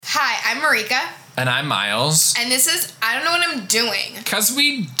I'm Marika. And I'm Miles. And this is I Don't Know What I'm Doing. Because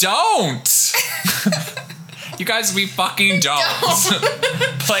we don't. You guys, we fucking don't.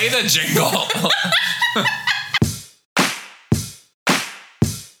 Play the jingle.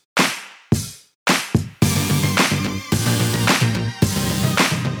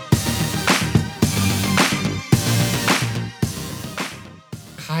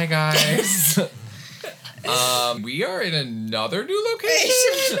 Hi, guys. We are in another new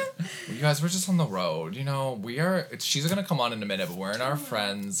location. You guys, we're just on the road. You know, she's gonna come on in a minute, but we're in our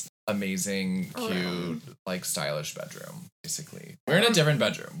friend's amazing, cute, like stylish bedroom, basically. We're in a different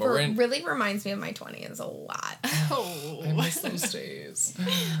bedroom, but really reminds me of my 20s a lot. Oh, I miss those days.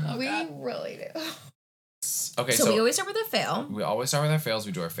 We really do. Okay, so we always start with a fail. We always start with our fails.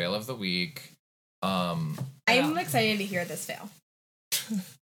 We do our fail of the week. I'm excited to hear this fail.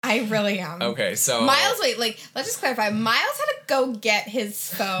 I really am. Okay, so Miles, let's just clarify. Miles had to go get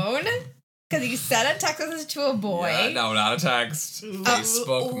his phone because he sent a text message to a boy. Yeah, no, not a text.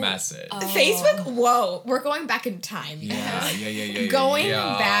 Facebook message. Facebook? Whoa, we're going back in time. Yeah. Going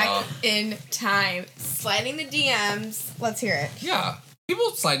back in time. Sliding the DMs. Let's hear it. Yeah. People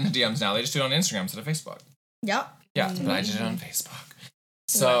slide into DMs now. They just do it on Instagram instead of Facebook. Yep. Yeah, but I did it on Facebook.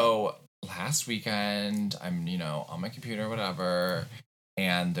 So last weekend, I'm, on my computer, whatever,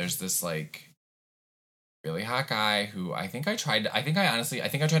 and there's this, really hot guy who I think I tried to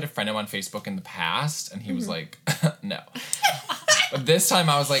friend him on Facebook in the past, and he was like, no. But this time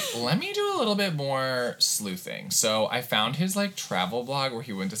I was like, let me do a little bit more sleuthing. So I found his, travel blog where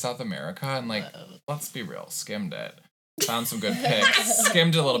he went to South America, and, let's be real, skimmed it. Found some good pics,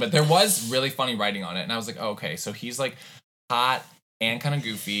 skimmed it a little bit. There was really funny writing on it, and I was like, oh, okay, so he's, hot and kind of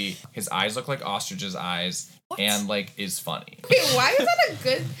goofy. His eyes look like ostrich's eyes. What? And is funny. Wait, why is that a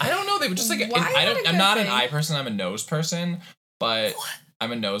good? I don't know. They were just I'm not an eye person. I'm a nose person. But what?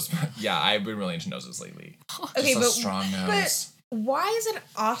 I'm a nose. Yeah, I've been really into noses lately. Okay, just a strong nose. But why is an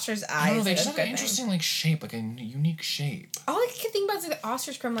ostrich eyes? I don't know. They just have an interesting shape, a unique shape. All I can think about is the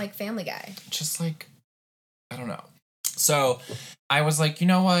ostrich from Family Guy. Just I don't know. So I was like, you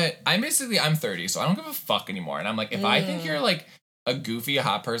know what? I'm 30, so I don't give a fuck anymore. And I'm like, if I think you're a goofy,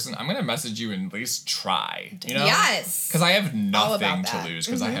 hot person, I'm going to message you and at least try, Yes. Because I have nothing to lose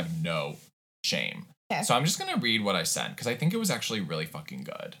because I have no shame. Okay. So I'm just going to read what I sent because I think it was actually really fucking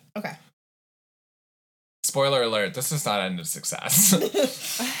good. Okay. Spoiler alert, this is not ended success.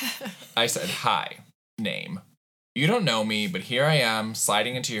 I said, hi, name. You don't know me, but here I am,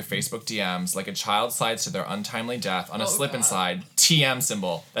 sliding into your Facebook DMs like a child slides to their untimely death on a slip and slide TM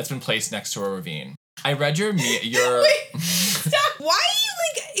symbol that's been placed next to a ravine. I read your Wait, stop. Why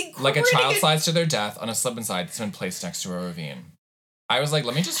are you like a child slides to their death on a slip and slide that's been placed next to a ravine. I was like,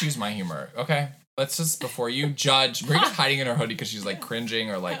 let me just use my humor, okay? Let's just, before you judge, Marika's hiding in her hoodie because she's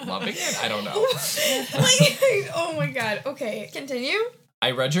cringing or loving it. I don't know. Oh my god. Okay, continue. I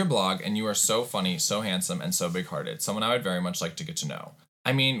read your blog and you are so funny, so handsome, and so big-hearted. Someone I would very much like to get to know.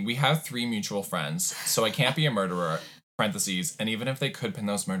 I mean, we have 3 mutual friends, so I can't be a murderer. Parentheses, and even if they could pin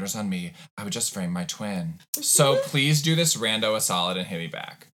those murders on me, I would just frame my twin. So please do this rando a solid and hit me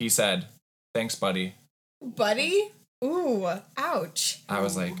back. He said, thanks, buddy. Buddy? Ooh, ouch. I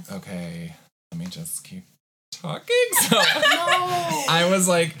was like, okay, let me just keep talking. So I was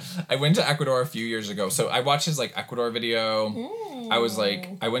like, I went to Ecuador a few years ago. So I watched his Ecuador video. Ooh. I was like,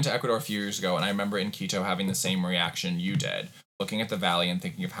 I went to Ecuador a few years ago, and I remember in Quito having the same reaction you did, looking at the valley and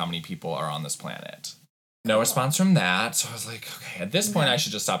thinking of how many people are on this planet. No response from that. So I was like, okay, at this point I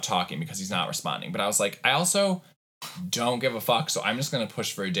should just stop talking because he's not responding. But I was like, I also don't give a fuck. So I'm just going to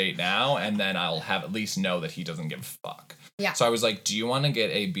push for a date now. And then I'll have at least know that he doesn't give a fuck. Yeah. So I was like, do you want to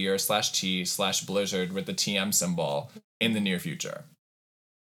get a beer/tea/blizzard with the TM symbol in the near future?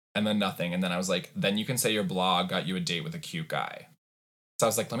 And then nothing. And then I was like, then you can say your blog got you a date with a cute guy. So I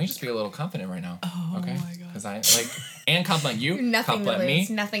was like, let me just be a little confident right now. Oh, okay? My God. Because I and compliment you. Nothing compliment to lose.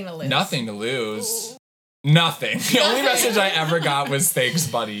 Me. Nothing to lose. Nothing to lose. Ooh. Nothing. The only message I ever got was thanks,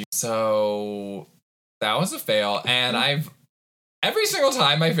 buddy. So that was a fail. And every single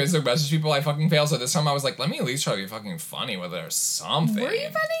time I Facebook message people, I fucking fail. So this time I was like, let me at least try to be fucking funny with it or something. Were you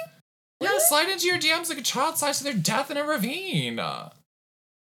funny? Yeah, slide into your DMs like a child slides to their death in a ravine. No,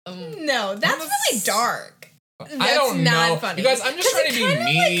 that's really dark. I don't know. Funny. You guys, I'm just trying to be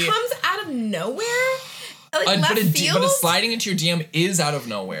me. It comes out of nowhere. But it's sliding into your DM is out of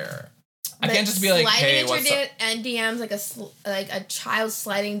nowhere. I can't just be like, hey, what's up? And DMs like a child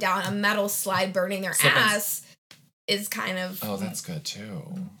sliding down a metal slide, burning their ass is kind of. Oh, that's good too.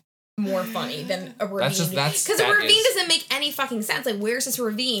 More funny than a ravine. Because a ravine doesn't make any fucking sense. Where's this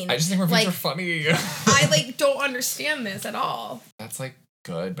ravine? I just think ravines are funny. I don't understand this at all. That's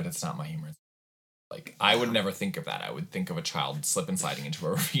good, but it's not my humor. Like, I would never think of that. I would think of a child slip and sliding into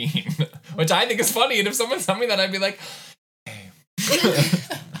a ravine, which I think is funny. And if someone told me that, I'd be like, hey.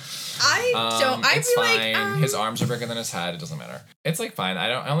 I'd be fine. His arms are bigger than his head. It doesn't matter. It's like fine.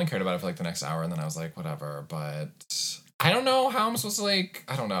 I only cared about it for like the next hour, and then I was like, whatever. But I don't know how I'm supposed to like.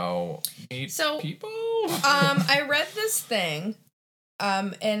 I don't know. Meet people. I read this thing,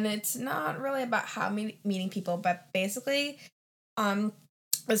 and it's not really about how meeting people, but basically,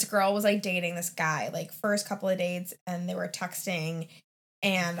 this girl was like dating this guy like first couple of dates, and they were texting,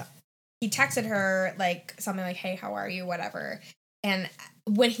 and he texted her like something like, "Hey, how are you?" Whatever. And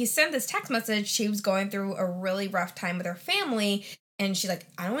when he sent this text message, she was going through a really rough time with her family. And she's like,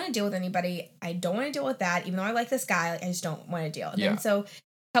 I don't want to deal with anybody. I don't want to deal with that. Even though I like this guy, like, I just don't want to deal. And then so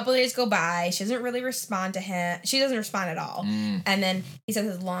a couple of days go by. She doesn't really respond to him. She doesn't respond at all. And then he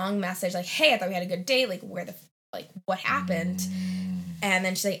sends this long message like, hey, I thought we had a good date. Like, what happened? And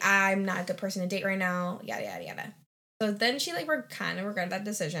then she's like, I'm not a good person to date right now. Yada, yada, yada. So then she like kind of regretted that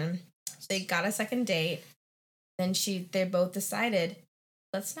decision. They got a second date. Then they both decided,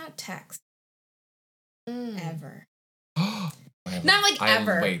 let's not text. Ever. Not like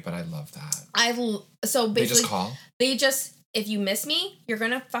ever. Wait, but I love that. So basically, they just call? They just, if you miss me, you're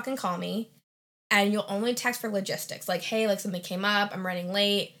going to fucking call me. And you'll only text for logistics. Like, hey, like something came up. I'm running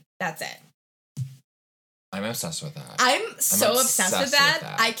late. That's it. I'm obsessed with that. I'm so obsessed with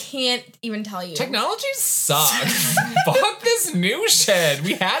that. I can't even tell you. Technology sucks. Fuck this new shit.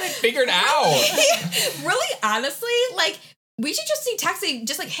 We had it figured out. Really, honestly, like, we should just see texting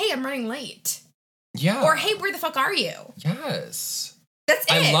just like, hey, I'm running late. Yeah. Or, hey, where the fuck are you? Yes. That's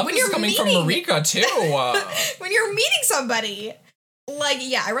it. I love when this coming from Marika, too. When you're meeting somebody. Like,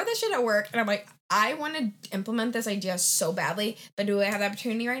 yeah, I read that shit at work, and I'm like, I want to implement this idea so badly, but do I have the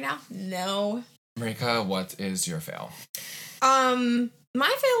opportunity right now? No. Marika, what is your fail? My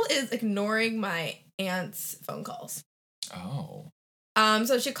fail is ignoring my aunt's phone calls. Oh.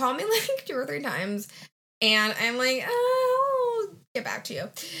 So she called me like 2 or 3 times, and I'm like, oh, I'll get back to you.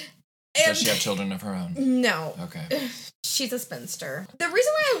 And does she have children of her own? No. Okay. She's a spinster. The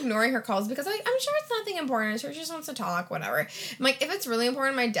reason why I'm ignoring her calls is because I'm sure it's nothing important. She just wants to talk, whatever. I'm like, if it's really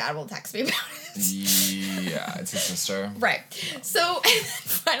important, my dad will text me about it. Yeah, it's his sister. Right. So I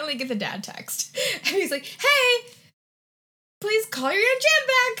finally get the dad text. And he's like, hey, please call your Aunt Jen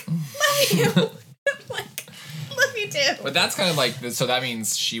back. Love you. I'm like, love you too. But that's kind of like, so that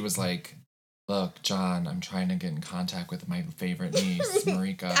means she was like, look, John, I'm trying to get in contact with my favorite niece,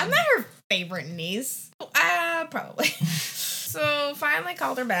 Marika. I'm not her favorite niece. Probably. So finally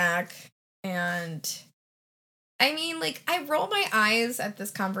called her back, and I mean, like, I roll my eyes at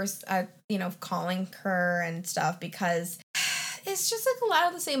this calling her and stuff, because it's just like a lot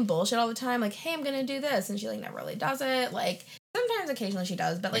of the same bullshit all the time. Like, hey, I'm gonna do this, and she like never really does it. Like, sometimes occasionally she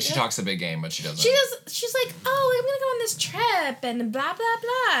does, but like she talks a big game, but she doesn't. She's like, oh, I'm gonna go on this trip and blah blah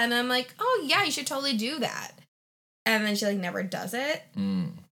blah, and I'm like, oh yeah, you should totally do that. And then she like never does it.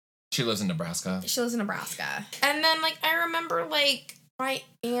 She lives in Nebraska. And then like I remember like my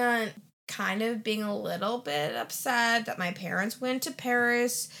aunt kind of being a little bit upset that my parents went to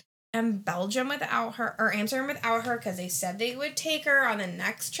Paris and Belgium without her, or Amsterdam without her, because they said they would take her on the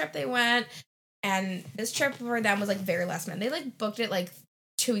next trip they went. And this trip for them was like very last minute. They like booked it like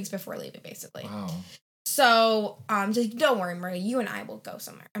 2 weeks before leaving, basically. Wow. So just don't worry, Maria, you and I will go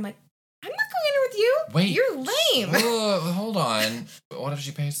somewhere. I'm like, I'm not going anywhere with you. Wait. You're lame. Hold on. What if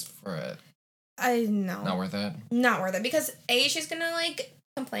she pays for it? I know. Not worth it? Not worth it. Because A, she's gonna like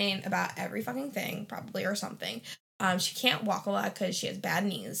complain about every fucking thing, probably, or something. She can't walk a lot because she has bad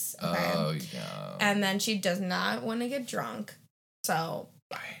knees. Okay? Oh, yeah. And then she does not want to get drunk. So,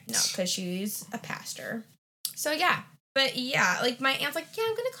 right. No, because she's a pastor. So, yeah. But, yeah, like, my aunt's like, yeah,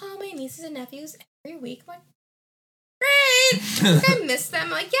 I'm going to call my nieces and nephews every week. I'm like, great! I miss them. I'm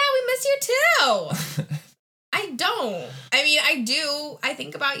like, yeah, we miss you, too! I don't. I mean, I do. I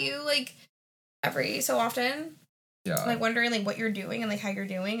think about you, like, every so often. Yeah. Like, wondering, like, what you're doing and, like, how you're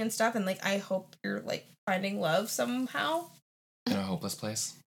doing and stuff. And, like, I hope you're, like, finding love somehow. In a hopeless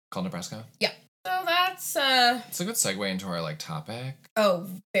place called Nebraska? Yeah. So that's, It's a good segue into our, like, topic. Oh,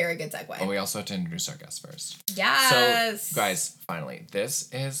 very good segue. But we also have to introduce our guest first. Yes! So, guys, finally, this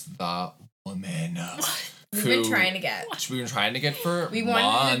is the woman We've been trying to get for We months.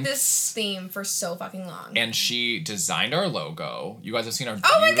 wanted this theme for so fucking long. And she designed our logo. You guys have seen our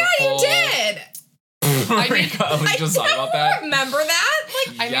Oh my god, you did! I just thought about that. Remember that?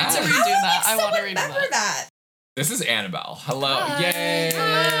 Like, I need to redo that. I want to redo that. This is Annabelle. Hello. Hi. Yay!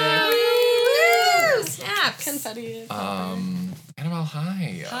 Hi. Woo! Snaps. Confetti. Annabelle,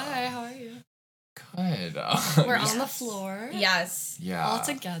 hi. Hi, how are you? could. We're on the floor. Yes. Yeah. All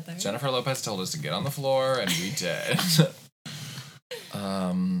together. Jennifer Lopez told us to get on the floor, and we did.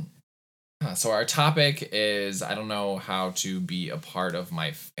 So our topic is, I don't know how to be a part of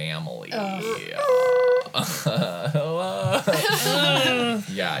my family. Yeah,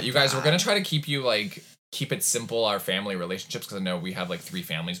 you guys, we're going to try to keep it simple, our family relationships, because I know we have 3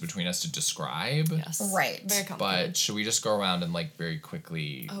 families between us to describe. Yes. Right. Very complicated. But should we just go around and very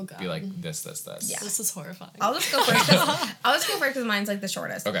quickly be like God. this? Yeah. This is horrifying. I'll just go first. Because mine's the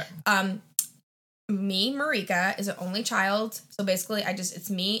shortest. Okay. Me, Marika, is an only child. So basically, it's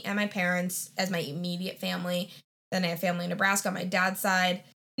me and my parents as my immediate family. Then I have family in Nebraska on my dad's side.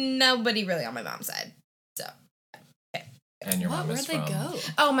 Nobody really on my mom's side. So. Okay. And your mom Where'd is they from? go?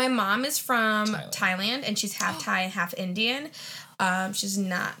 Oh, my mom is from Thailand. and she's half Thai and half Indian. She does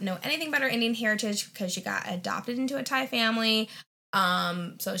not know anything about her Indian heritage because she got adopted into a Thai family.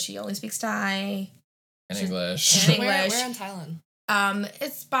 So she only speaks Thai. In English. In Where English. in Thailand?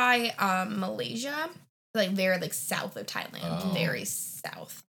 It's by Malaysia, very south of Thailand, very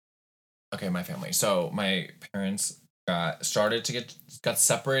south. Okay, my family. So my parents got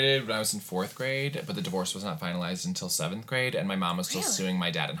separated when I was in 4th grade, but the divorce was not finalized until 7th grade, and my mom was still suing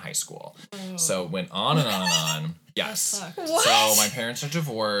my dad in high school. Oh. So it went on and on and on. Yes. That sucked. What? So my parents are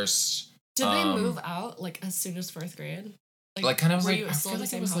divorced. Did they move out as soon as 4th grade? Kind of were I you still feel in the it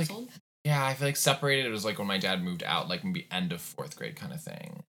same was household? yeah, I feel separated. It was when my dad moved out, maybe end of 4th grade kind of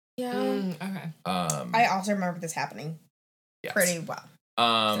thing. Yeah. Okay. I also remember this happening Yes. pretty well.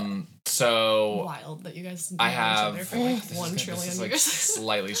 So Wild that you guys I knew each have other for this 1 is trillion years. years.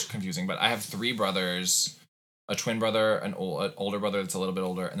 Slightly confusing, but I have 3 brothers, a twin brother, an older brother that's a little bit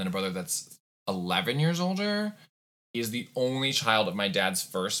older, and then a brother that's 11 years older. He is the only child of my dad's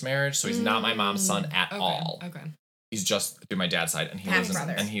first marriage, so he's not my mom's son at all. Okay. He's just through my dad's side, and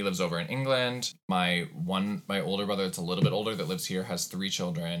he lives over in England. My older brother that's a little bit older that lives here has 3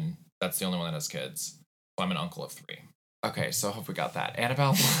 children. That's the only one that has kids. So I'm an uncle of 3. Okay, so I hope we got that.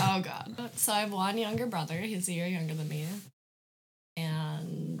 Annabelle? Oh, God. So I have one younger brother. He's a year younger than me.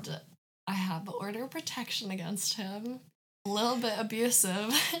 And I have order of protection against him. A little bit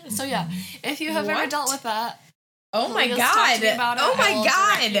abusive. So, yeah, if you have ever dealt with that, Oh my please God. talk to me about it. Oh my I will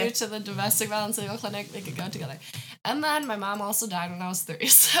God. direct you to the domestic violence legal clinic. We could go together. And then my mom also died when I was 3.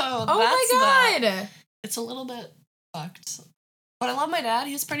 So Oh that's my God. that. It's a little bit fucked. But I love my dad.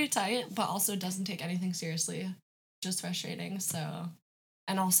 He's pretty tight, but also doesn't take anything seriously. Just frustrating. So,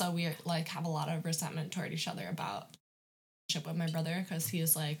 and also we have a lot of resentment toward each other about relationship with my brother because he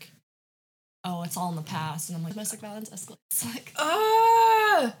is oh, it's all in the past, and I'm domestic violence escalates.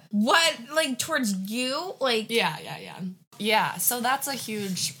 What? Towards you? Yeah. So that's a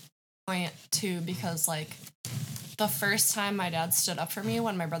huge point too, because the first time my dad stood up for me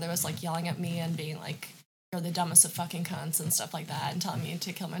when my brother was yelling at me and being you're the dumbest of fucking cunts and stuff like that, and telling me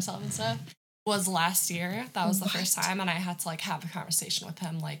to kill myself and stuff, was last year. That was the first time, and I had to have a conversation with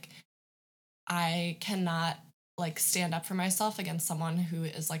him. I cannot stand up for myself against someone who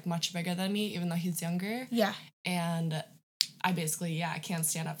is much bigger than me, even though he's younger. Yeah. And I basically, I can't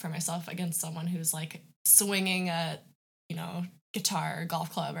stand up for myself against someone who's swinging a, guitar,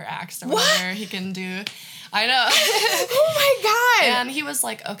 golf club, or axe or whatever he can do. I know. Oh my God. And he was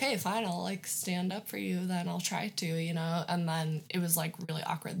okay, fine, I'll stand up for you, then I'll try to, and then it was really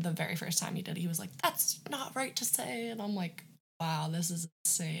awkward the very first time he did it. He was that's not right to say, and I'm wow, this is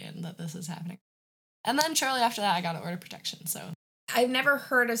insane that this is happening. And then shortly after that I got an order of protection. So I've never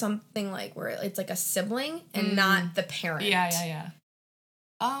heard of something where it's a sibling and not the parent. Yeah.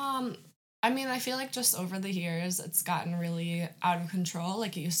 I mean, I feel just over the years it's gotten really out of control.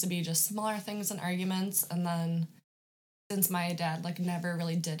 It used to be just smaller things and arguments, and then since my dad never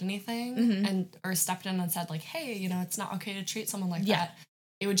really did anything or stepped in and said hey, it's not okay to treat someone like that,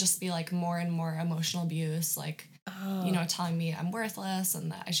 it would just be more and more emotional abuse, telling me I'm worthless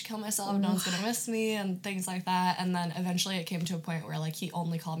and that I should kill myself, no one's gonna miss me, and things like that. And then eventually it came to a point where he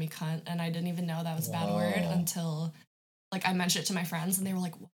only called me cunt, and I didn't even know that was a bad word until I mentioned it to my friends, and they were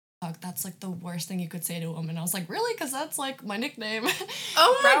fuck, that's the worst thing you could say to a woman. I was really? Because that's my nickname.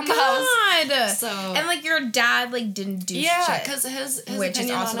 Oh my God. So, and your dad didn't do shit. Yeah, because his which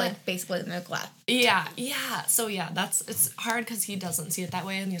is also on it, basically neglect. Yeah. So it's hard because he doesn't see it that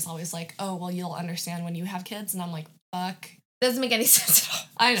way, and he's always oh, well, you'll understand when you have kids, and I'm fuck. Doesn't make any sense at all.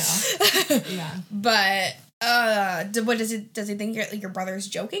 I know. Yeah. But what does he think your brother's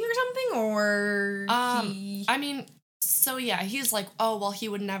joking or something, or I mean, so yeah, he's oh, well, he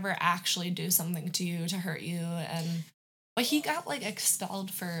would never actually do something to you to hurt you, but he got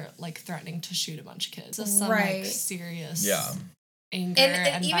expelled for threatening to shoot a bunch of kids. So some serious anger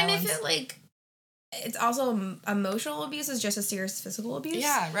and even violence. if it it's also emotional abuse is just as serious as physical abuse.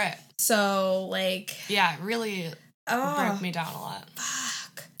 Yeah, right. So, like... Yeah, it really broke me down a lot.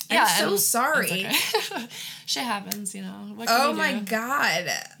 Fuck. Yeah, I'm so sorry. Okay. Shit happens, you know. What can Oh you my do? God.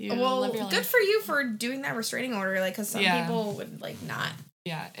 You Well, live your good life. for you for doing that restraining order, like, because some people would, like, not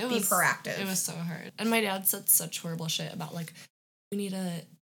Yeah, it be was proactive. It was so hard. And my dad said such horrible shit about, like, we need to,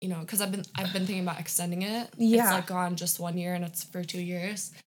 you know, because I've been thinking about extending it. Yeah. It's, like, gone just 1 year and it's for 2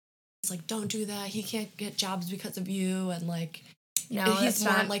 years. It's like, don't do that. He can't get jobs because of you. And, like, No, he's that's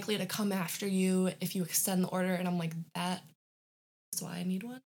more not... likely to come after you if you extend the order. And I'm like, that is why I need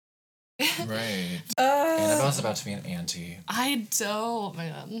one. Right. Annabelle's about to be an auntie. I don't,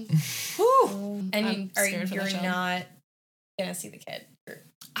 man. Whew. And I'm are scared for that you're child. not gonna see the kid?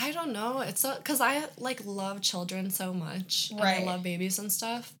 I don't know. It's so, because I, like, love children so much. And Right. I love babies and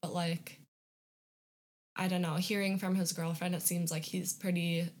stuff. But, like, I don't know. Hearing from his girlfriend, it seems like he's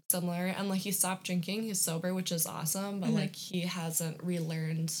pretty similar. And, like, he stopped drinking. He's sober, which is awesome. But, like, he hasn't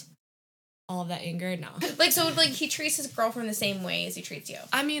relearned all of that anger. No. Like, so, like, he treats his girlfriend the same way as he treats you.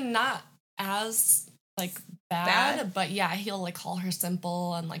 I mean, not as, like, bad. But, yeah, he'll, like, call her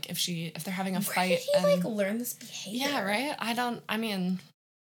simple. And, like, if they're having a Where fight. did he, and, like, learn this behavior? yeah, right?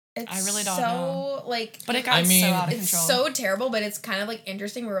 It's I really don't so, know. Like... But it got I mean, so out of It's control. so terrible, but it's kind of, like,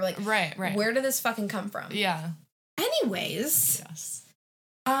 interesting. Where we're like, Right. where did this fucking come from? Yeah. Anyways, Yes.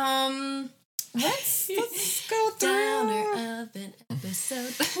 let's go through... Downer of an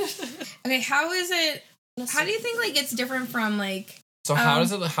episode. Okay, how is it... How do you think, like, it's different from, like... So how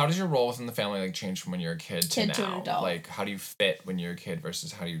does your role within the family like change from when you're a kid to Kid now? to an adult. Like how do you fit when you're a kid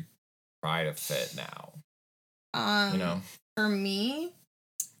versus how do you try to fit now? You know? For me,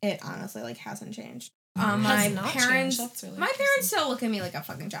 it honestly, like, hasn't changed. Has My not parents... changed. That's really My interesting. parents still look at me like a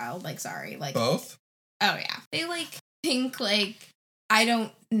fucking child. Like, sorry. Like, Both? oh, yeah. They, like, think, like, I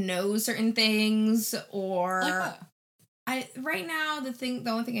don't know certain things or... Like what? Right now, the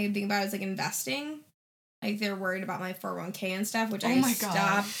only thing I think about is, like, investing. Like, they're worried about my 401k and stuff, which Oh I my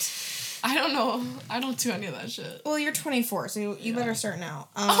God. stopped. I don't know. I don't do any of that shit. Well, you're 24, so you better start now.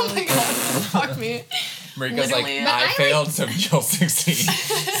 Oh my God. Fuck me. Marika's like, Literally. But I I, failed, so you'll succeed.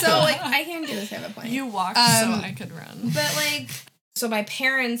 So, like, I can do this. I have a plan. You walked so I could run. But, like, so my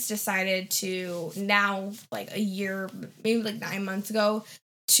parents decided to now, like, a year, maybe, like, 9 months ago,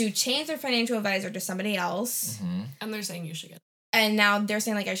 to change their financial advisor to somebody else. Mm-hmm. And they're saying you should get it. And now they're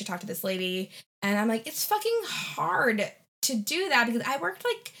saying, like, I should talk to this lady. And I'm like, it's fucking hard to do that because I worked,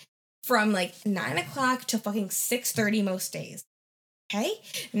 like, from, like, 9 o'clock to fucking 6:30 most days. Okay?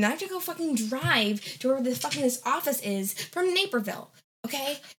 And I have to go fucking drive to where this office is from Naperville.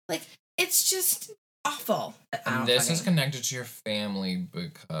 Okay? Like, it's just awful. I And don't this is fucking- connected to your family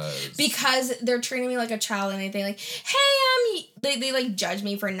because they're treating me like a child and they like, hey, they like judge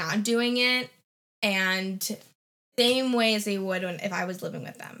me for not doing it. And same way as they would if I was living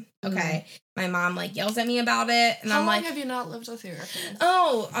with them. Okay. My mom like yells at me about it. And How I'm long like, have you not lived with your parents?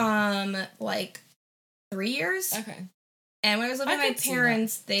 oh, like 3 years. Okay. And when I was living I with my could see that.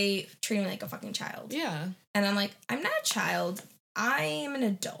 parents, they treated me like a fucking child. Yeah. And I'm like, I'm not a child. I am an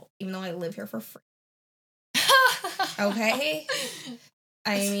adult, even though I live here for free. Okay?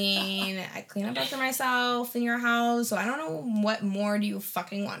 I mean, I clean up after myself in your house, so I don't know what more do you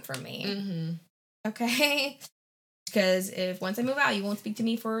fucking want from me. Mm-hmm. Okay? Because if once I move out, you won't speak to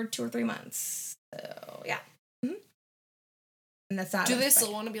me for 2 or 3 months. So, yeah. Mm-hmm. And that's not... Do they that's still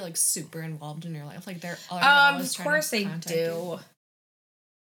fine. want to be like super involved in your life? Like they're always Of trying course to they contact do.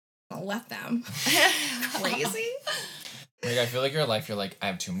 I'll let them. Crazy? like I feel like your life, you're like, I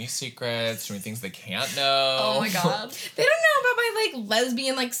have too many secrets, too many things they can't know. Oh my God. They don't know about my, like,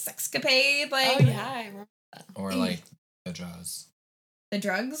 lesbian, like, sexcapade, like... Oh yeah, I remember that. Or like the jaws. The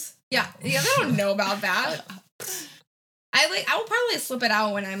drugs? Yeah. Yeah, they don't know about that. I will probably slip it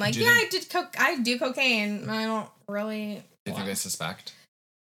out when I'm like, Do you yeah, think- I do cocaine. I don't really... Do you think they suspect?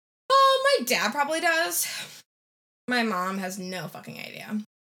 My dad probably does. My mom has no fucking idea.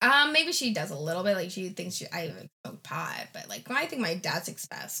 Maybe she does a little bit. Like, she thinks I like, smoke pot. But, like, I think my dad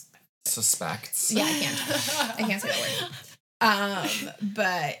suspects. Suspects. Yeah, I can't say that word.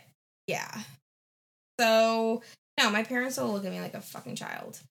 But, yeah. So, no, my parents will look at me like a fucking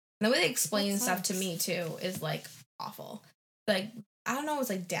child. And the way they explain That stuff to sucks. me, too, is, like, awful. Like, I don't know, it's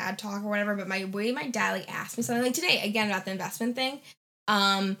like dad talk or whatever, but my way my dad, like, asked me something, like, today, again, about the investment thing.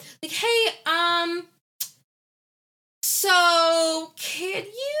 Like, hey, so, could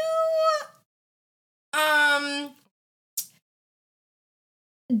you,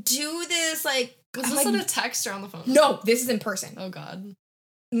 do this, like... Was I'm this like, on a text or on the phone? no, this is in person. Oh God.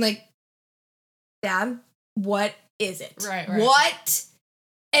 I'm like, Dad, what is it? Right, right. What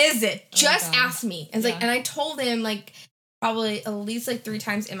is it? Just God. ask me. And, Yeah. and I told him, like, probably at least, like, 3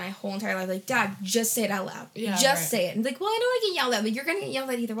 times in my whole entire life, like, Dad, just say it out loud. Yeah, just right. say it. And he's like, well, I know I get yelled at, but you're going to get yelled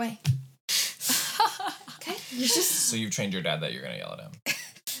at either way. Okay? You're just... So you've trained your dad that you're gonna yell at him.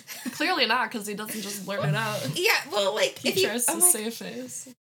 Clearly not, because he doesn't just blurt it out. Yeah, well, like, He if tries you... to I'm like, save face.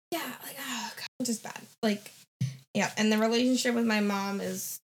 yeah, like, oh, God, it's just bad. Like, yeah, and the relationship with my mom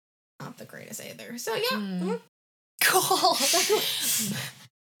is not the greatest either. So, yeah. Mm. Cool.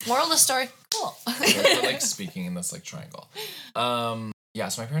 Moral of the story, cool. We're like speaking in this like triangle. Yeah,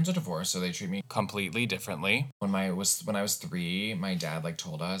 so my parents are divorced, so they treat me completely differently. When I was 3, my dad like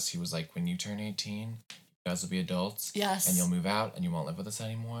told us, he was like, when you turn 18, you guys will be adults. Yes. And you'll move out and you won't live with us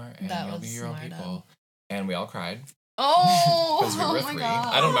anymore. And That you'll was be your own smart, people. And we all cried. Oh, Because we were oh my 3.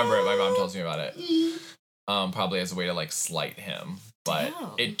 God. I don't remember it. My mom tells me about it. Probably as a way to like slight him. But Damn.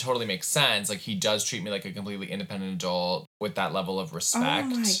 it totally makes sense. Like he does treat me like a completely independent adult with that level of respect.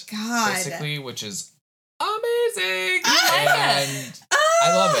 Oh, my God. Basically, which is amazing. I like And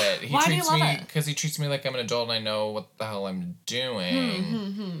I love it. He Why do you treats love me it? because he treats me like I'm an adult and I know what the hell I'm doing.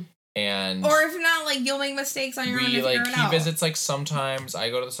 Mm-hmm. And Or if not, like, you'll make mistakes on your own to we figure like it he out. visits like sometimes. I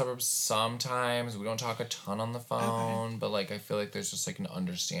go to the suburbs sometimes. We don't talk a ton on the phone, but like I feel like there's just like an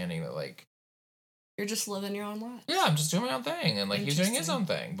understanding that like You're just living your own life. yeah, I'm just doing my own thing and like he's doing his Interesting. own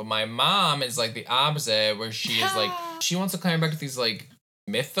thing. But my mom is like the opposite where she is like she wants to climb back to these like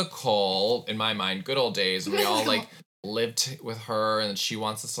mythical, in my mind, good old days when we all like lived with her and she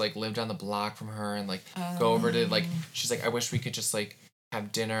wants us to like live down the block from her and like go over to like she's like I wish we could just like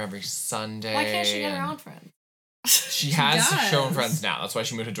have dinner every Sunday. Why can't she get her and own friends? She has does. her own friends now. That's why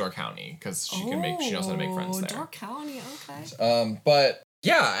she moved to Door County because she knows how to make friends there. Door County, okay. But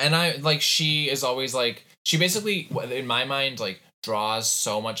yeah, and I like she is always like she basically in my mind like draws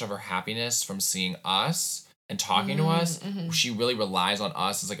so much of her happiness from seeing us and talking to us. Mm-hmm. She really relies on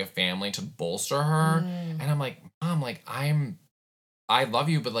us as like a family to bolster her. Mm. And I'm like, Mom, like I love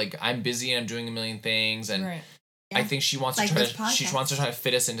you, but like I'm busy and I'm doing a million things and Right. I think she wants Like to try this to she podcast. wants to try to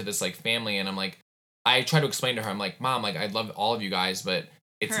fit us into this like family and I'm like I try to explain to her, I'm like, Mom, like I love all of you guys, but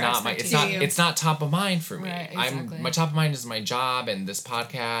it's Her not expectation. it's not top of mind for me. Right, exactly. My top of mind is my job and this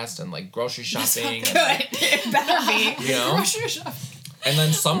podcast and like grocery shopping. Good. And, It better be. you know? Grocery shop. And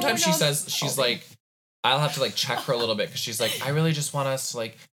then sometimes Oh my she God. says she's like I'll have to like check her a little bit because she's like, I really just want us to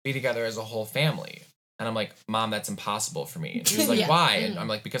like be together as a whole family. And I'm like, Mom, that's impossible for me. And she's like, Yeah. why? And I'm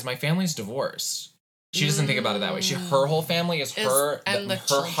like, because my family's divorced. She doesn't think about it that way. Her whole family is her and the her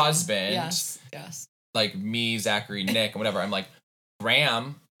children. husband, Yes. like me, Zachary, Nick, and whatever. I'm like,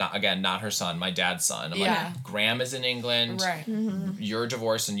 Graham, not her son, my dad's son. I'm Yeah. like, Graham is in England. Right. Mhm. You're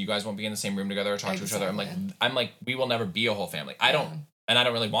divorced and you guys won't be in the same room together or talk to each other. Exactly. I'm like, we will never be a whole family. I don't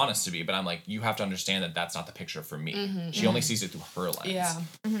really want us to be, but I'm like, you have to understand that that's not the picture for me. Mhm, She only sees it through her lens. Yeah.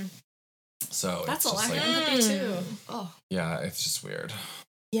 So That's a it's just lack like, of empathy too. Oh. yeah, it's just weird.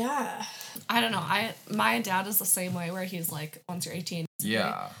 Yeah. I don't know. My dad is the same way where he's like, once you're 18.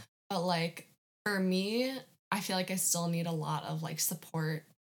 Yeah. But like for me, I feel like I still need a lot of like support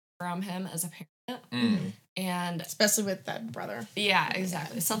from him as a parent. Mm. And Especially with that brother. yeah,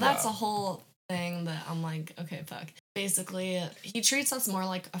 exactly. So that's Yeah. a whole thing that I'm like, okay, fuck. Basically, he treats us more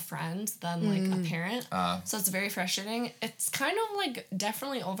like a friend than like a parent. So it's very frustrating. It's kind of like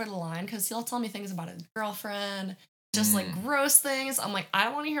definitely over the line because he'll tell me things about his girlfriend, just like gross things. I'm like, I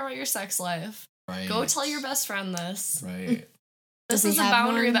don't want to hear about your sex life. Right. Go tell your best friend this. Right. This Does he is a have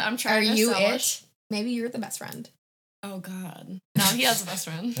boundary one? that I'm trying Are to you establish. it? Maybe you're the best friend. Oh God. No, he has a best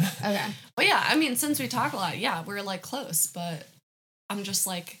friend. Okay. But yeah, I mean, since we talk a lot, yeah, we're like close, but I'm just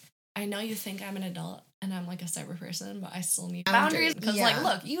like, I know you think I'm an adult and I'm like a cyber person, but I still need boundaries because Yeah. like,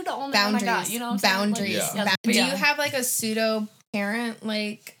 look, you the only Boundaries. one I got, you know what I'm saying? Boundaries. Yeah. Like, Ba- but Do yeah. you have like a pseudo parent,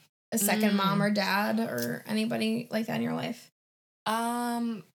 like a second mom or dad or anybody like that in your life?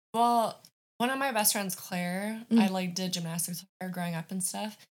 Well, one of my best friends, Claire, I like did gymnastics with her growing up and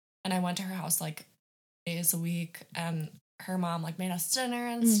stuff. And I went to her house like days a week and her mom like made us dinner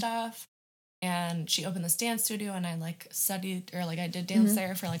and stuff. And she opened this dance studio and I like studied or like I did dance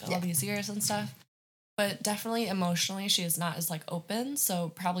there for like all these years and stuff. But definitely emotionally, she is not as like open.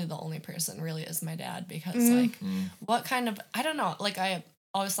 So probably the only person really is my dad because like what kind of, I don't know, like I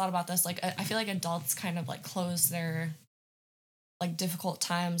always thought about this. Like I feel like adults kind of like close their like difficult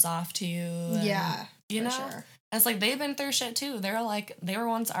times off to you. And, Yeah. you for know? sure. And it's like they've been through shit too. They were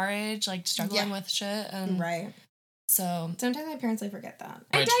once our age, like struggling Yeah. with shit. And Right. so Sometimes my parents like forget that.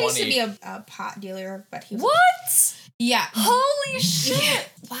 My My dad used to 20 be a pot dealer, but he was what? Yeah. Holy shit.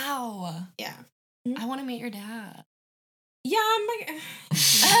 Wow. Yeah. I want to meet your dad. Yeah, I'm like,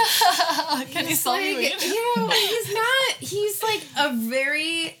 Can you he's sell like, me weed? he's like a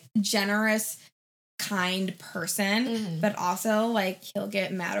very generous, kind person, but also like he'll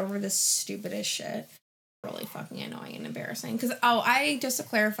get mad over the stupidest shit. Really fucking annoying and embarrassing. Because just to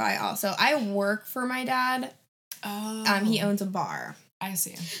clarify, also I work for my dad. Oh, He owns a bar. I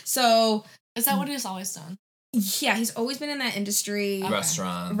see. So Is that what he's always done? yeah, he's always been in that industry, Okay.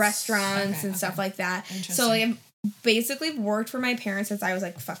 Restaurants and stuff like that. Interesting. So like I've basically worked for my parents since I was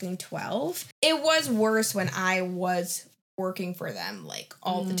like fucking 12. It was worse when I was working for them like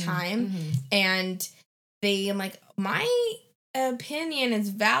all the time, and I'm like, my opinion is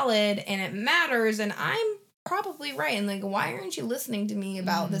valid and it matters, and I'm probably right, and like, why aren't you listening to me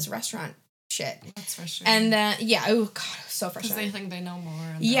about this restaurant shit? That's frustrating. And oh god, it was so because they frustrating. think they know more.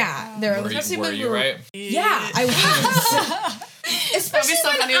 And Yeah, they're they're Were especially you, when were we you were- right? Yeah, I was. Especially so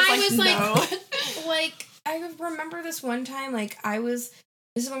when funny, I it's was like, like, like I remember this one time, like this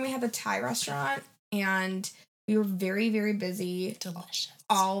is when we had the Thai restaurant, and we were very, very busy delicious.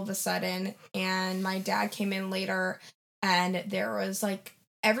 all of a sudden, and my dad came in later, and there was like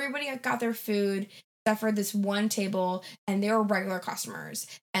everybody had got their food except for this one table, and they were regular customers,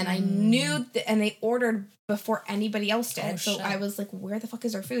 and I knew and they ordered before anybody else did. So shit. I was like, where the fuck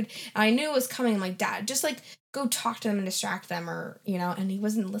is our food? And I knew it was coming. I'm like, Dad, just like go talk to them and distract them, or and he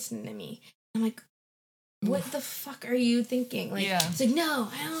wasn't listening to me. I'm like, what the fuck are you thinking? Like, Yeah. it's like, no,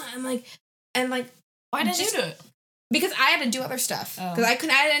 I don't. I'm like, and like, Why did just- you do it? because I had to do other stuff. Oh. Because I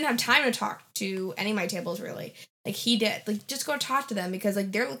didn't have time to talk to any of my tables really. Like he did. Like just go talk to them, because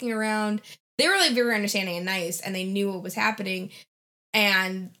like they're looking around. They were like very understanding and nice, and they knew what was happening,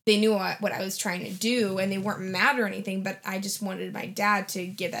 and they knew what I was trying to do, and they weren't mad or anything. But I just wanted my dad to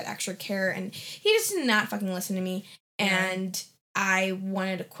give that extra care, and he just did not fucking listen to me. And I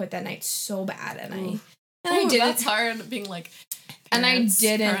wanted to quit that night so bad, and I didn't. That's hard being like. And I parents,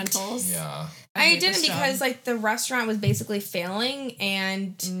 didn't. Parentals. Yeah. I hate didn't this job. because like the restaurant was basically failing,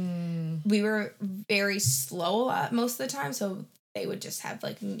 and we were very slow most of the time, so they would just have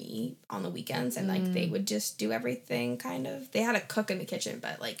like me on the weekends, and like they would just do everything kind of. They had a cook in the kitchen,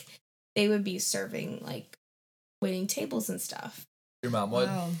 but like they would be serving like waiting tables and stuff. Your mom would?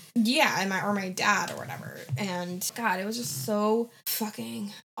 Wow. Yeah, and my dad or whatever. And God, it was just so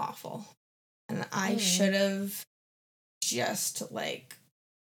fucking awful. And I should have just like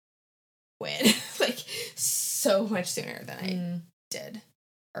quit like so much sooner than I did.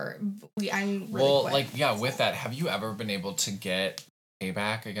 I'm really Well, quit. like, yeah, with that, have you ever been able to get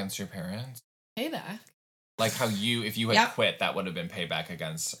payback against your parents? Payback. Like how if you had Yep. quit, that would have been payback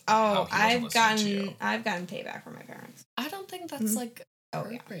against how he wasn't listening to you. I've gotten payback from my parents. I don't think that's like Oh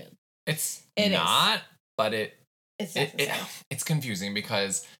yeah, appropriate. It's It is. not, but it's it necessary. it's confusing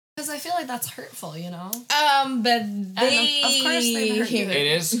because Because I feel like that's hurtful, you know? But they, of course they've hurt you.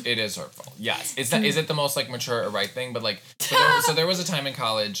 it is hurtful. Yes. Is it the most like mature or right thing? But like so there was a time in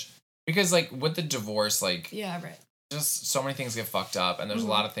college because like with the divorce, like Yeah, right. just so many things get fucked up, and there's a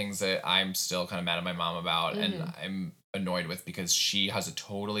lot of things that I'm still kind of mad at my mom about, and I'm annoyed with because she has a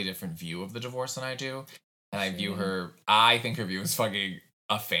totally different view of the divorce than I do, and I think her view is fucking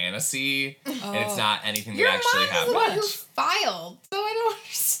a fantasy, and it's not anything Your that actually mom is the one happened. who filed, so I don't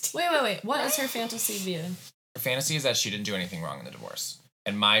understand. Wait. What is her fantasy view? Her fantasy is that she didn't do anything wrong in the divorce,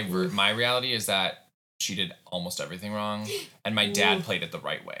 and my reality is that she did almost everything wrong, and my dad played it the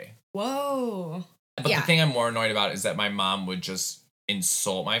right way. Whoa. But the thing I'm more annoyed about is that my mom would just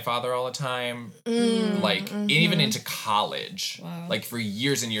insult my father all the time, like even into college, Wow. like for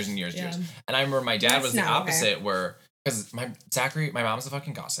years and years and years, Yeah. years. And I remember my dad That's was the not okay. opposite, where because my mom's a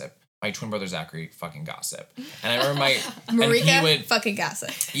fucking gossip. My twin brother Zachary fucking gossip, and I remember and he Marika would fucking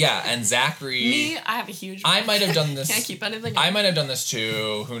gossip. and Zachary. Me, I have a huge. I might have done this. Can't keep anything. I might have done this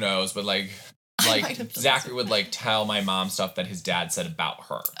too. Who knows? But like might have done Zachary would like tell my mom stuff that his dad said about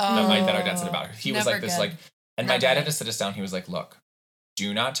her. That our dad said about her. He was Never like this good. like, and my Never dad had good. to sit us down. He was like, "Look,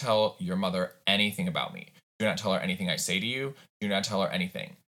 do not tell your mother anything about me. Do not tell her anything I say to you. Do not tell her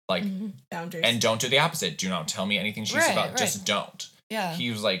anything. Like, Boundaries. and don't do the opposite. Do not tell me anything she says Right, about. right. Just don't." Yeah. He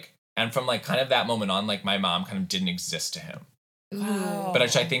was like, and from like kind of that moment on, like my mom kind of didn't exist to him. Wow. But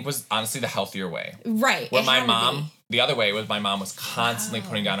which I think was honestly the healthier way. right. Where it my had to mom, be. the other way was my mom was constantly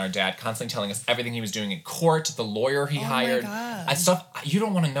putting down our dad, constantly telling us everything he was doing in court, the lawyer he Oh my hired, God. and stuff you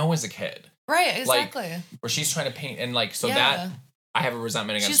don't want to know as a kid. Right, exactly. Where she's trying to paint and like so Yeah. that I have a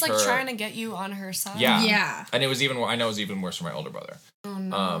resentment against She's like her. trying to get you on her side. Yeah. Yeah. And it was even I know it was even worse for my older brother. Oh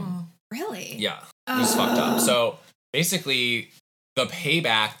no. Really? Yeah. It was fucked up. So basically the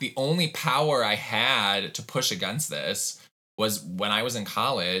payback, the only power I had to push against this was when I was in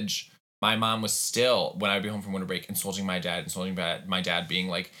college. my mom was still, when I would be home from winter break, insulting my dad, my dad being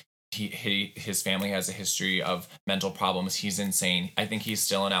like, his family has a history of mental problems. He's insane. I think he's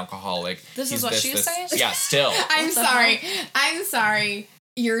still an alcoholic. This is what she's saying? Yeah, still. I'm sorry.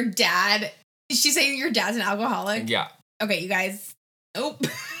 Your dad, she's saying your dad's an alcoholic? Yeah. Okay, you guys. Nope.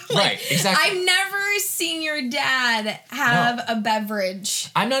 Right, exactly. I've never seen your dad have a beverage.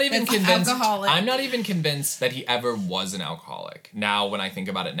 I'm not even convinced. Alcoholic. I'm not even convinced that he ever was an alcoholic. Now, when I think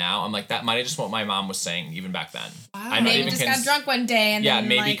about it now, I'm like, that might have just what my mom was saying even back then. Wow. I'm not Maybe even just got drunk one day and then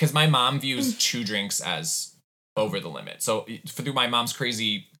maybe like, because my mom views 2 drinks as over the limit. So through my mom's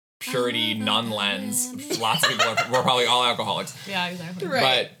crazy purity nun lens, lots of people we're probably all alcoholics. Yeah, exactly.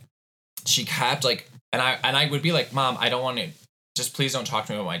 Right. But she kept like, and I would be like, Mom, I don't want to. Just please don't talk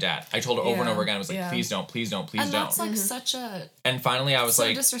to me about my dad. I told her over and over again. I was like, please don't, please don't, please and don't. that's like such a. And finally, I was so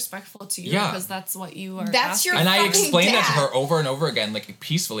like, disrespectful to you because that's what you are. That's your. And I explained dad. that to her over and over again, like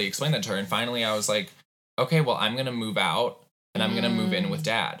peacefully explained that to her. And finally, I was like, okay, well, I'm gonna move out and I'm gonna move in with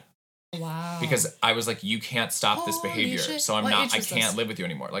Dad. Wow. Because I was like, you can't stop this Holy behavior. shit. So What I age was can't this? live with you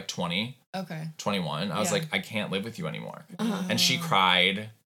anymore. Like 20, Okay. 21. I was Yeah. like, I can't live with you anymore. Uh-huh. And she cried.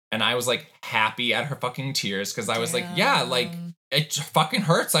 And I was like happy at her fucking tears because I was like, yeah, like it fucking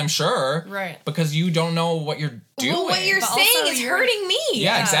hurts, I'm sure. Right. Because you don't know what you're doing. Well, what you're But saying also is you're- hurting me.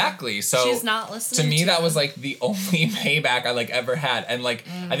 Yeah, exactly. So she's not listening to me, that you. was like the only payback I like ever had. And like,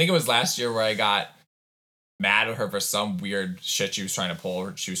 I think it was last year where I got mad at her for some weird shit she was trying to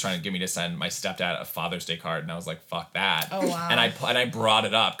pull. She was trying to get me to send my stepdad a Father's Day card, and I was like, "Fuck that!" Oh wow. And I brought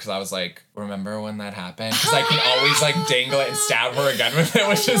it up because I was like, "Remember when that happened?" Because I can always like dangle it and stab her again with it,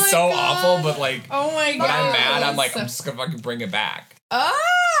 which is so awful. But like, Oh my god. when I'm mad, I'm like, I'm just gonna fucking bring it back.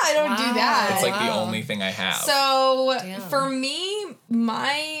 I don't do Wow. that. It's like the Wow. only thing I have. So Damn. for me,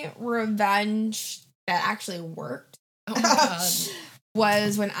 my revenge that actually worked Oh my god.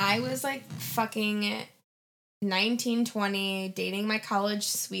 was when I was like fucking 19, 20, dating my college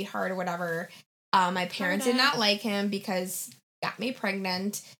sweetheart or whatever. My parents did not like him because he got me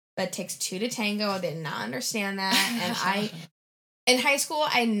pregnant. But it takes 2 to tango. I did not understand that. And in high school,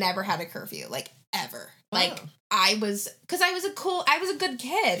 I never had a curfew, like ever. Like Wow. I was a good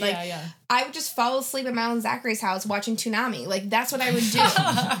kid. Like yeah. I would just fall asleep at Mount Zachary's house watching Toonami. Like that's what I would do.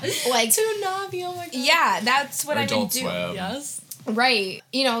 Like Toonami, oh my god. yeah, that's what I would Adult do. Swim. Yes. Right.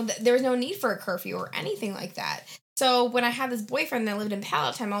 You know, there was no need for a curfew or anything like that. So when I had this boyfriend that lived in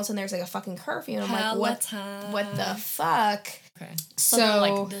Palatine, all of a sudden there's like a fucking curfew. And I'm like, what the fuck? Okay. So, they're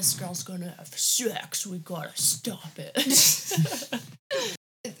like, this girl's gonna have sex. We gotta stop it.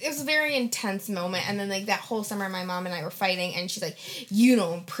 it was a very intense moment. And then like that whole summer, my mom and I were fighting, and she's like, you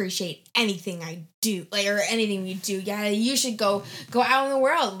don't appreciate anything I do, like, or anything we do. Yeah, you should go out in the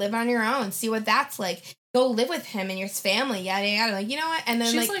world, live on your own, see what that's like. Go live with him and your family, yada yada. Like, you know what? And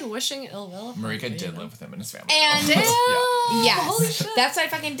then She's like wishing ill will. Marika did live with him and his family. And though. yes, Holy shit. that's what I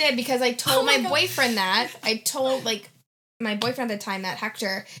fucking did, because I told Oh my my God. boyfriend that. I told like my boyfriend at the time, that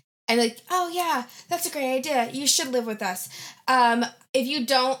Hector, and like, oh yeah, that's a great idea. You should live with us. If you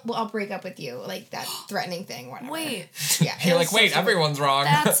don't, well, I'll break up with you. Like that threatening thing, whatever. Wait. Yeah. You're it like, was wait, so everyone's wrong.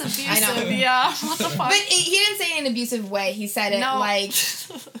 That's abusive. I know. Yeah. What the fuck? But he didn't say it in an abusive way. He said it No. like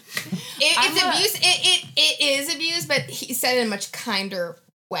it's abuse. It is abuse, but he said it in a much kinder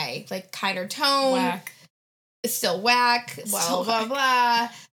way, like kinder tone. Whack. It's still whack. Blah Still blah whack. blah.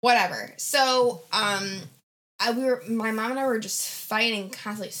 Whatever. So my mom and I were just fighting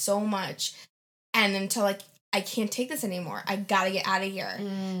constantly so much, and until like I can't take this anymore. I gotta get out of here.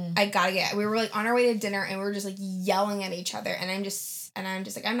 We were like on our way to dinner, and we were just like yelling at each other, and I'm just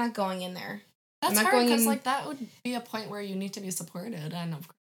like, I'm not going in there. That's I'm not hard going because in- like that would be a point where you need to be supported, and of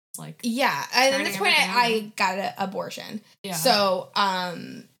course, like Yeah, and at Turning this point, everything I on. got an abortion. yeah. So,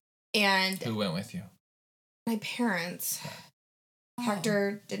 and Who went with you? my parents, Oh.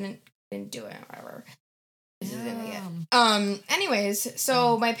 Hector didn't do it, whatever. This is it. Damn. Anyways,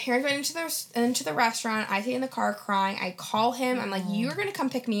 so my parents went into the restaurant. I sit in the car crying. I call him. I'm like, "You're gonna come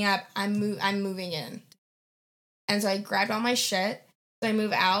pick me up. I'm moving in." And so I grabbed all my shit. So I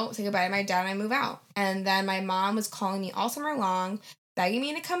move out, say goodbye to my dad, and I move out. And then my mom was calling me all summer long, begging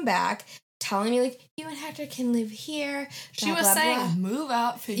me to come back, telling me like, "You and Hector can live here." She blah, was blah, saying, blah. "Move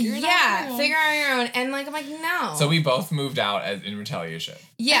out, figure it out." Yeah, figure out your own. And like I'm like, no. So we both moved out in retaliation.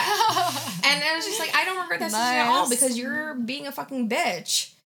 yeah. And I was just like, I don't regret that decision at all, Nice. because you're being a fucking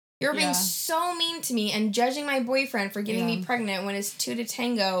bitch. You're being Yeah. so mean to me and judging my boyfriend for getting me Yeah. pregnant when it's 2 to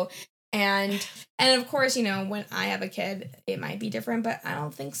tango. And of course, you know, when I have a kid, it might be different, but I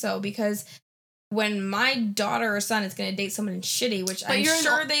don't think so, because when my daughter or son is going to date someone shitty, which But I'm you're an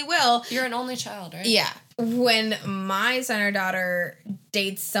sure o- they will. You're an only child, right? Yeah. when my son or daughter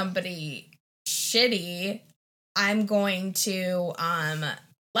dates somebody shitty, I'm going to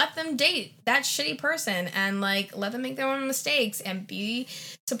let them date that shitty person and like let them make their own mistakes and be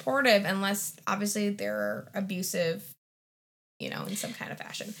supportive, unless obviously they're abusive, you know, in some kind of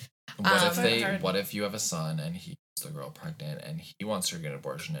fashion. What if you have a son and he's the girl pregnant and he wants her to get an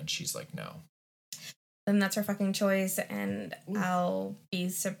abortion and she's like, no? Then that's her fucking choice, and I'll be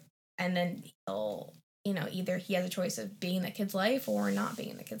and then he'll, you know, either he has a choice of being in the kid's life or not being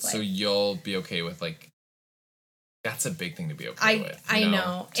in the kid's life. So you'll be okay with like, that's a big thing to be okay with. I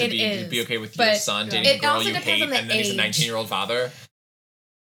know. To be okay with your son dating a girl you hate and then he's a 19-year-old father.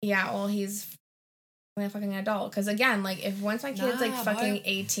 Yeah, well, he's a fucking adult. Because again, like, if once my kid's like fucking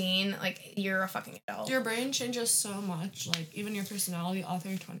 18, like, you're a fucking adult. Your brain changes so much. Like, even your personality all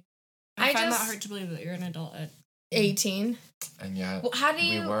through 20. I find that hard to believe that you're an adult at 18. And yet, well, how do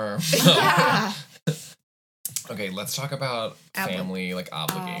you? We were. Yeah. Okay, let's talk about family like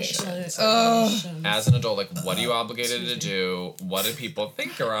obligations. As an adult, like, what are you obligated to do? What do people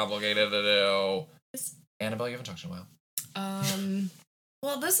think you're obligated to do? Annabelle, you haven't talked in a while.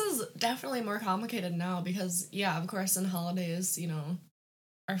 Well, this is definitely more complicated now because, yeah, of course, in holidays, you know,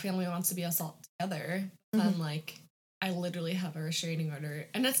 our family wants to be us all together. And, like, I literally have a restraining order.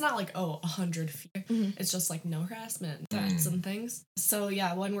 And it's not like, 100 feet. It's just, like, no harassment, threats and things. So,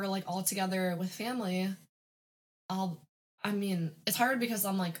 yeah, when we're, like, all together with family, it's hard because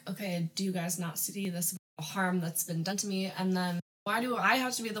I'm like, okay, do you guys not see this harm that's been done to me? And then why do I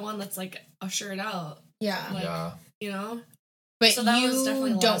have to be the one that's, like, ushered out? Yeah. Like, you know? But so that was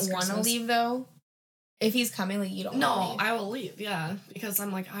definitely don't want to leave, though? If he's coming, like, you don't want to leave? No, I will leave, yeah. Because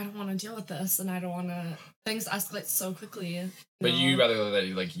I'm like, I don't want to deal with this, and I don't want to... Things escalate so quickly. But you'd rather that,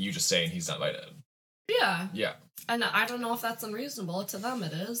 like, you just stay and he's not invited. Yeah. Yeah. And I don't know if that's unreasonable. To them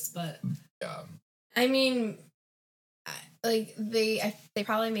it is, but... Yeah. I mean... Like, they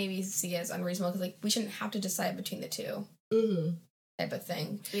probably maybe see it as unreasonable because, like, we shouldn't have to decide between the two. Type of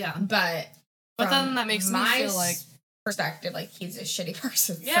thing. Yeah. But then that makes me feel like... perspective, like, he's a shitty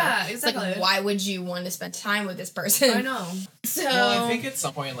person. Yeah, so, exactly. Like, why would you want to spend time with this person? I know. So... Well, I think at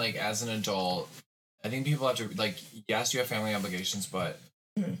some point, like, as an adult, I think people have to, like, yes, you have family obligations, but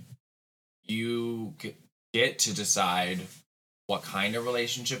you get to decide what kind of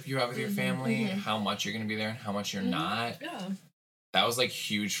relationship you have with your family, how much you're going to be there and how much you're not. Yeah. That was, like,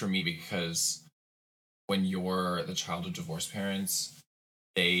 huge for me because when you're the child of divorced parents,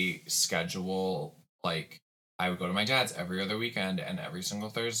 they schedule, like, I would go to my dad's every other weekend and every single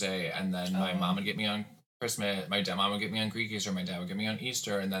Thursday, and then my mom would get me on Christmas, my mom would get me on Greek Easter, my dad would get me on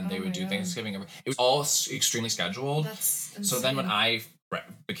Easter, and then they would do Thanksgiving. It was all extremely scheduled. That's insane. So then when I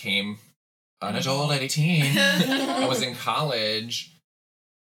became an adult at 18, I was in college,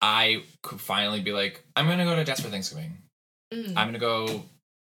 I could finally be like, I'm going to go to dad's for Thanksgiving. I'm going to go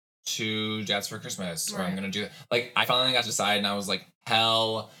to dad's for Christmas, or I'm going to do... Like, I finally got to decide, and I was like,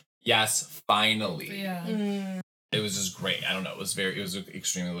 hell yes, finally. Yeah. It was just great. I don't know. It was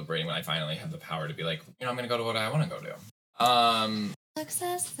extremely liberating when I finally had the power to be like, you know, I'm going to go to what I want to go to.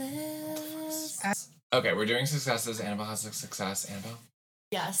 Successes. Okay, we're doing successes. Annabelle has a success. Annabelle?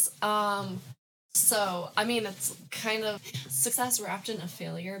 Yes. So, I mean, it's kind of success wrapped in a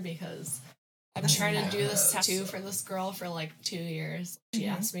failure because I'm trying to do this tattoo for this girl for like 2 years. She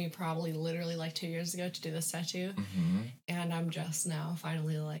asked me probably literally like 2 years ago to do this tattoo. And I'm just now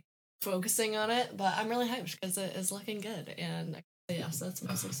finally like focusing on it. But I'm really hyped because it is looking good. And yes, that's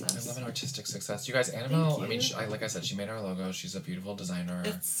my success. I love an artistic success. You guys, Annabelle, I mean, like I said, she made our logo. She's a beautiful designer.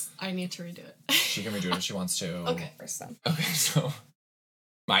 I need to redo it. She can redo it if she wants to. Okay. Okay, so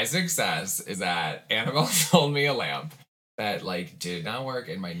my success is that Annabelle sold me a lamp that like did not work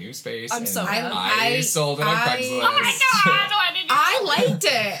in my new space. I'm so mad. I sold it on Craigslist. Oh my god! I liked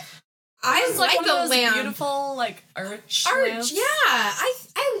it. I like the lamp. Beautiful like arch lamps. Yeah,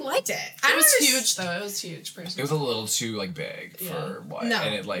 I liked it. It was huge though. It was huge. Personally, it was a little too like big for what? No,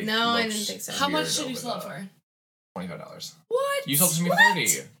 and it like I didn't think so. How much did you sell it for? $25. What? You sold it to me for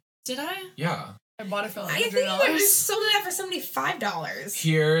 $30. Did I? Yeah. I bought it for like $100. I think I just sold it for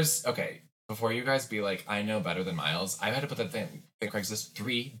 $75. Okay. Before you guys be like, I know better than Miles, I had to put that thing in Craigslist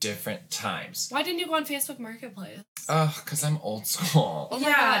 3 different times. Why didn't you go on Facebook Marketplace? Because I'm old school. Oh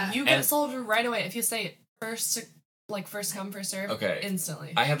my god, you get sold right away if you say first come, first serve. Okay.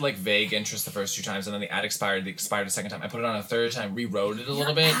 Instantly. I had like vague interest the first 2 times, and then the ad expired. The expired the second time. I put it on a third time, rewrote it a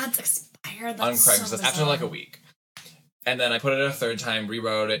little bit. Ads expired. On Craigslist after like a week. And then I put it a third time,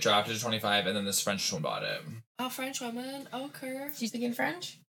 rewrote it, dropped it to 25, and then this French woman bought it. Oh, French woman. Okay. She's speaking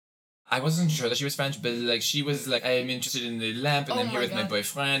French? I wasn't sure that she was French, but like she was like, I'm interested in the lamp, and Oh I'm here my with my God.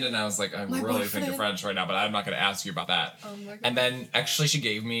 boyfriend, and I was like, I'm My really thinking boyfriend. French right now, but I'm not gonna ask you about that. Oh my god. And then actually she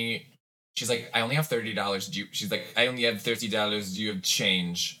gave me, she's like, I only have $30. She's like, I only have $30. Do you have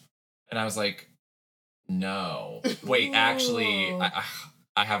change? And I was like, no. Wait, actually, Ooh.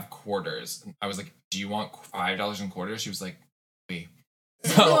 I have quarters. I was like, do you want $5 in quarters? She was like, oui.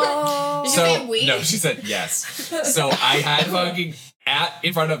 So, Did you so say oui? no, she said yes. So I had fucking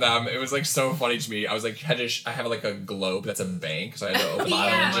in front of them. It was like so funny to me. I was like, I have like a globe that's a bank, so I had to open the bottom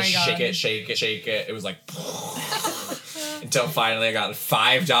Yeah. and Oh my just God. shake it. It was like until finally I got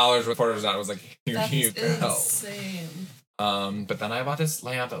 $5 with quarters out. I was like, here That's you go. insane. But then I bought this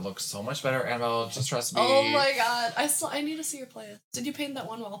lamp that looks so much better. Annabelle, just trust me. Oh my god. I need to see your place. Did you paint that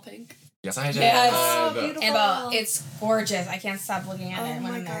one wall pink? Yes, I did. Yes. Oh, beautiful. Annabelle, it's gorgeous. I can't stop looking at Oh it when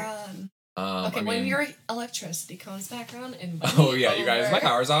my I'm there. god. Okay, I when mean- your electricity comes back on, invite Oh me yeah, you guys, over. my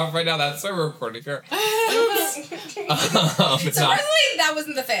power's off right now. That's why we're recording here. It's So not. personally, that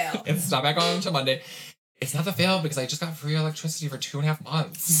wasn't the fail. It's not back on until Monday. It's not the fail because I just got free electricity for 2.5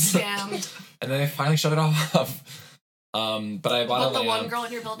 months. Scammed. And then they finally shut it off. But I bought But a the lamp. one girl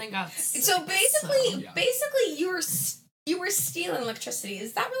in your building got So basically, yeah. you were stealing electricity.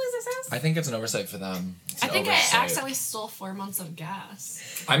 Is that really success? I think it's an oversight for them. It's I an think I oversight. accidentally stole 4 months of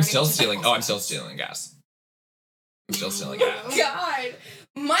gas. I'm still stealing. Oh, I'm still gas. stealing gas. I'm still stealing gas. God,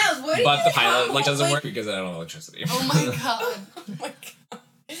 Miles, what? But the pilot like doesn't work because I don't have electricity. Oh my god. Oh my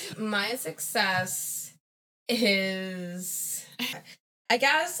god. My success is, I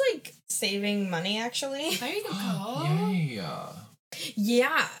guess, like saving money. Actually, There you go. Yeah.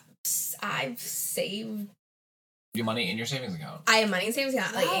 yeah, I've saved. You have money in your savings account. I have money in savings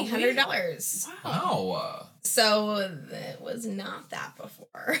account, like Wow, $800. Wow. So it was not that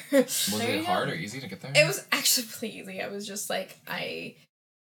before. Was There it you hard go. or easy to get there? It was actually pretty easy. I was just like, I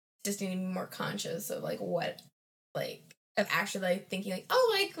just need to be more conscious of like what, like, of actually like thinking like,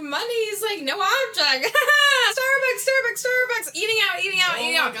 oh, like money is like no object. Starbucks, eating out.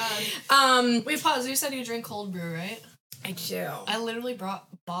 Oh my god. Um, Wait, pause. You said you drink cold brew, right? I do. I literally bought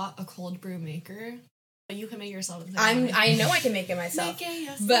a cold brew maker, but you can make yourself. if you I want. know I can make it myself, Make it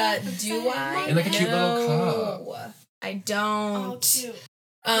yourself, but it's do like I? In, like, a cute little No. I don't. Oh, cute.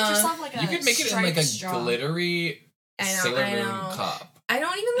 Get yourself like a You could make it in like a striped straw. glittery I know, Sailor I Moon know. cup. I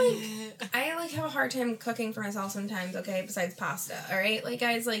don't even like. I like have a hard time cooking for myself sometimes. Okay, besides pasta. All right, like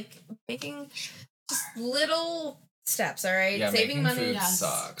guys, like making just little steps. All right, Yeah, saving making money. food Yes.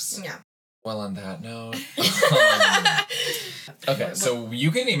 sucks. Yeah. Well, on that note. Okay, so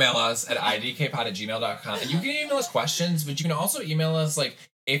you can email us at idkpod@gmail.com. And you can email us questions, but you can also email us, like,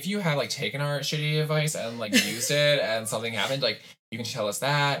 if you have, like, taken our shitty advice and, like, used it and something happened, like, you can tell us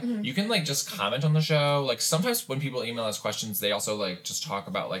that. Mhm. You can, like, just comment on the show. Like, sometimes when people email us questions, they also, like, just talk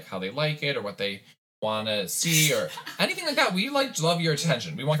about, like, how they like it or what they want to see or anything like that. We, like, love your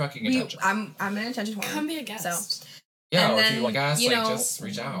attention. We want fucking attention. I'm an attention whore. Come be a guest. So- Yeah, and or if then, you like us, you like, know, just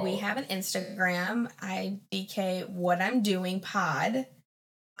reach out. We have an Instagram, IDK What I'm Doing Pod.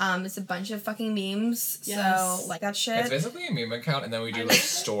 It's a bunch of fucking memes. Yes. So like that shit. It's basically a meme account, and then we do, I like, love it.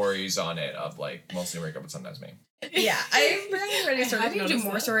 stories on it of, like, mostly Rika, but sometimes me. Yeah, I'm really ready to I start. I have need to do noticed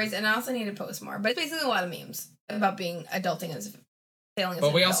more that. stories, and I also need to post more. But it's basically a lot of memes about being adulting as failing as But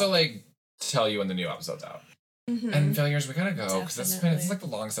an we adult. also, like, tell you when the new episode's out. Mhm. And failures, we gotta go because it's Definitely. like the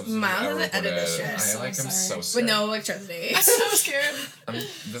longest episode Miles we've ever hasn't edited this recorded. shit. I like So I'm so sorry. scared. with no electricity. I'm so scared.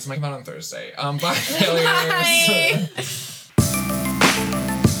 This might come out on Thursday. Bye failures. Bye.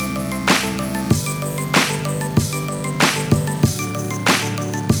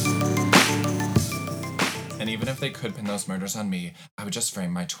 And even if they could pin those murders on me, I would just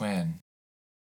frame my twin.